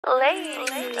I've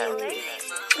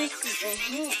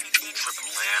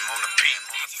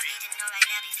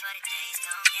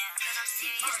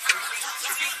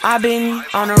been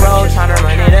on the road tryna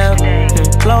run it up.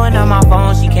 Blowing on my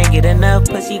phone, she can't get enough.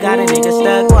 Pussy got a nigga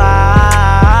stuck.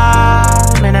 Why?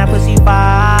 Man, that pussy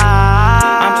fire.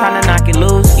 I'm tryna knock it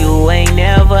loose. You ain't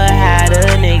never had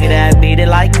a nigga that beat it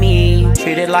like me,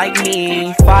 treat it like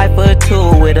me.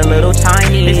 5'2" with a little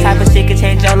tiny. This type of shit can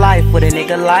change your life with a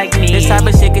nigga like me. This type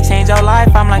of shit can change your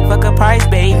life. I'm like, fuck a price,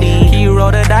 baby. Can you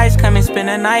roll the dice? Come and spend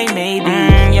a night, maybe.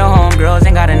 Your homegirls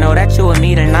ain't gotta know that you with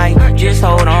me tonight. Just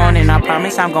hold on and I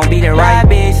promise I'm gon' be the right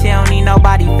bitch. She don't need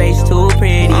nobody face too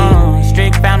pretty.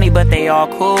 Strict family, but they all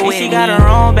cool with me. She got her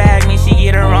own bag, me she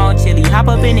get her own chili. Hop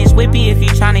up in this whippy if you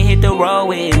tryna hit the road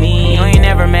with me. You ain't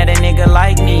never met a nigga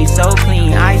like me, so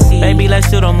clean, icy. Baby, let's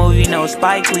shoot a movie, no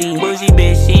Spike Lee. Bougie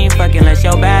bitch, she ain't fucking unless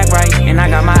your bag right. And I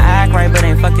got my act right, but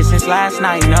ain't fucking since last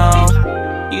night, no.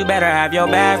 You better have your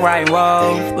bag right,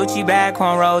 whoa. Gucci bag,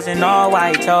 cornrows, and all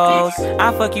white toes.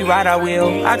 I fuck you right, I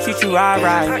will. I treat you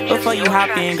right. Before you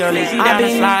hop in, girl, is you down the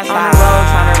slide? On the road,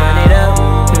 tryna run it up.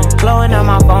 Blowing on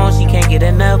my phone, she can't get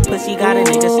enough. Pussy got a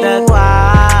nigga stuck.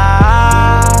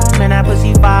 Why? Man, that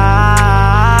pussy fire.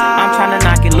 I'm tryna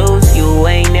knock it loose. You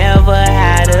ain't never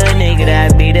had a nigga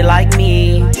that beat it like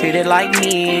me, treat it like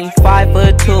me.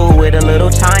 5'2" with a little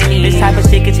tiny. This type of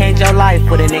shit can change your life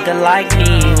with a nigga like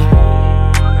me.